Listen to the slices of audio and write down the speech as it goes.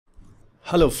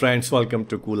Hello friends, welcome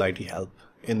to Cool IT Help.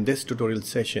 In this tutorial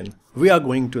session, we are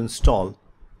going to install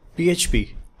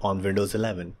PHP on Windows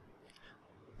 11.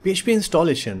 PHP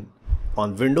installation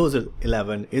on Windows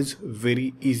 11 is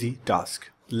very easy task.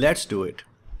 Let's do it.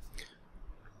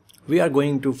 We are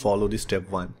going to follow the step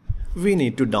 1. We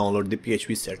need to download the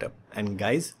PHP setup, and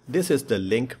guys, this is the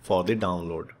link for the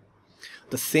download.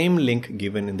 The same link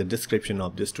given in the description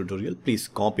of this tutorial. Please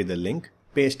copy the link,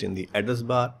 paste in the address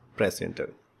bar, press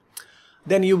enter.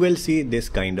 Then you will see this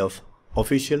kind of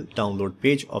official download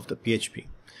page of the PHP.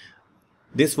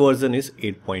 This version is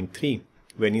 8.3.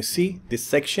 When you see this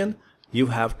section, you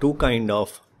have two kind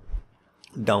of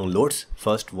downloads.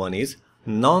 First one is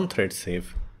non-thread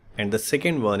safe and the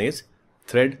second one is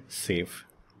thread safe.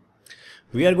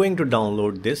 We are going to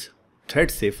download this thread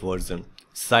safe version.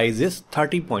 Size is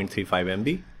 30.35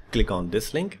 MB. Click on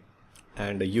this link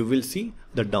and you will see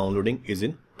the downloading is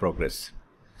in progress.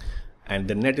 And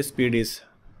the net speed is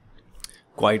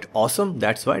quite awesome,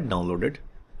 that's why it downloaded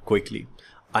quickly.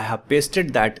 I have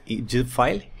pasted that zip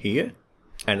file here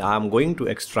and I am going to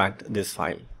extract this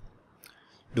file.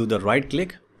 Do the right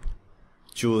click,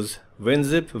 choose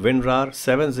WinZip, WinRAR,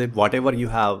 7-zip, whatever you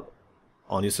have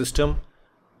on your system.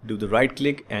 Do the right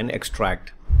click and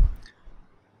extract.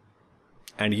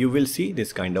 And you will see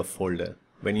this kind of folder.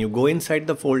 When you go inside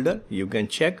the folder, you can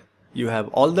check you have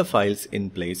all the files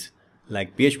in place,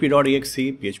 like php.exe,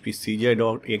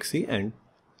 phpcj.exe and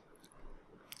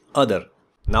other.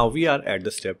 Now we are at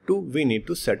the step 2. We need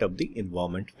to set up the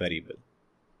environment variable.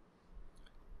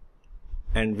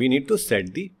 And we need to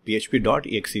set the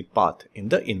php.exe path in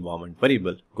the environment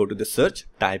variable. Go to the search,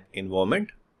 type environment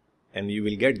and you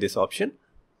will get this option.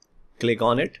 Click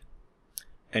on it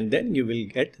and then you will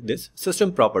get this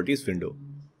system properties window.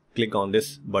 Click on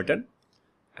this button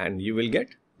and you will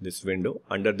get this window.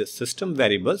 Under the system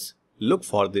variables, look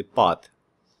for the path.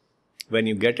 When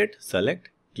you get it, select,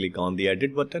 click on the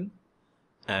edit button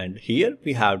and here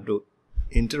we have to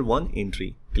enter one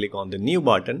entry. Click on the new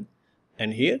button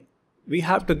and here we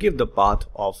have to give the path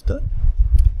of the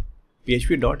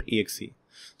php.exe.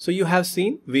 So you have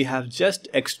seen we have just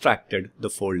extracted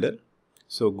the folder.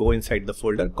 So go inside the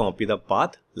folder, copy the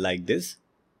path like this.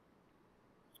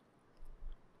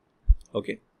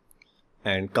 Okay,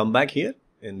 and come back here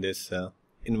in this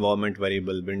environment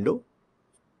variable window.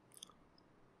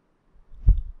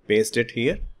 Paste it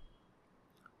here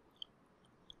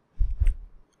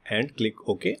and click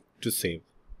OK to save.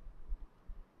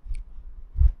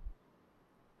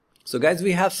 So guys,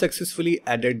 we have successfully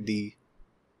added the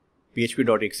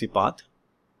php.exe path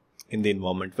in the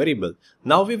environment variable.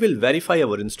 Now we will verify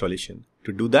our installation.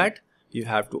 To do that, you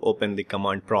have to open the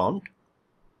command prompt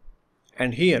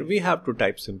and here we have to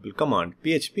type simple command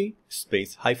php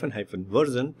space --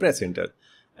 version, press enter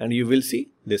and you will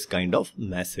see this kind of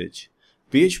message.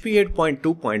 PHP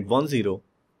 8.2.10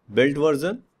 build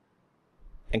version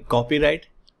and copyright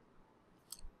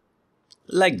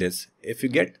like this. If you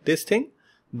get this thing,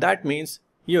 that means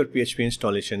your PHP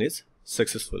installation is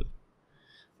successful.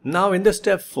 Now in the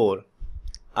step 4,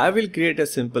 I will create a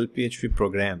simple PHP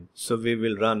program. So we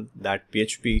will run that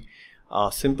PHP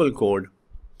simple code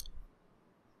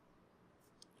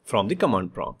from the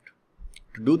command prompt.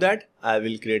 To do that, I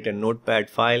will create a notepad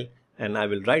file and I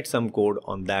will write some code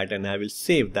on that and I will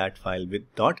save that file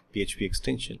with .php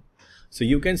extension. So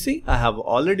you can see I have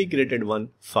already created one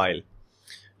file.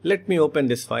 Let me open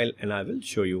this file and I will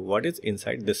show you what is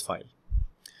inside this file.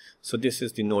 So this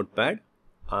is the notepad.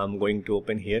 I'm going to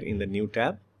open here in the new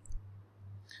tab.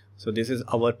 So this is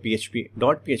our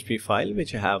 .php file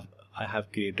which I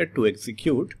have created to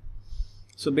execute.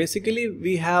 So basically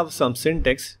we have some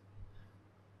syntax.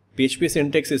 PHP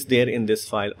syntax is there in this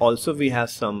file. Also we have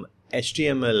some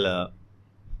HTML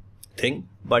thing,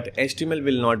 but HTML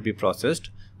will not be processed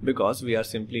because we are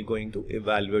simply going to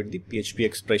evaluate the PHP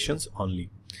expressions only.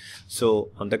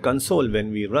 So on the console,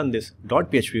 when we run this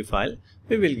 .php file,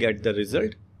 we will get the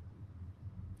result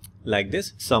like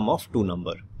this, sum of two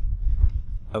number.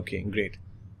 Okay, great.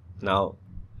 Now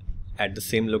at the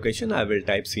same location, I will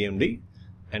type cmd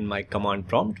and my command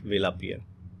prompt will appear.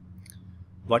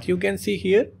 What you can see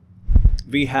here,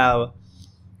 we have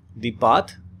the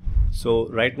path. So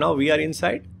right now we are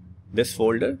inside this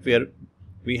folder where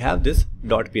we have this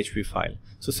 .php file.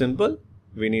 So simple,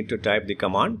 we need to type the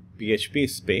command php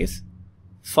space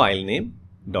file name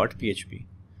 .php.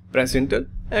 Press enter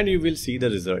and you will see the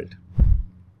result.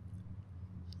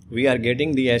 We are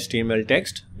getting the HTML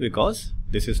text because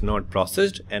this is not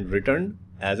processed and returned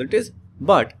as it is,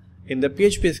 but in the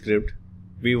PHP script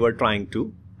we were trying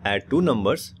to add two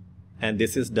numbers and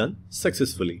this is done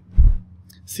successfully.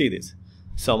 See this,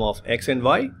 sum of x and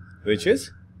y, which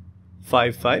is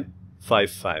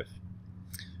 5555.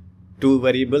 Two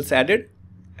variables added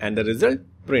and the result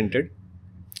printed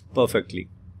perfectly.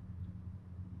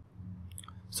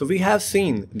 So we have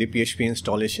seen the PHP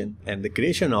installation and the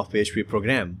creation of PHP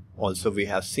program. Also we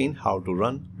have seen how to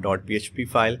run .php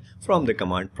file from the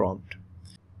command prompt.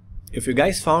 If you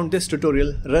guys found this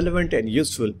tutorial relevant and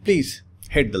useful, please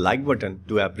hit the like button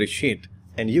to appreciate,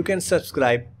 and you can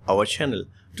subscribe our channel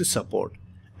to support.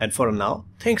 And for now,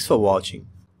 thanks for watching.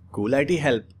 Cool IT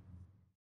Help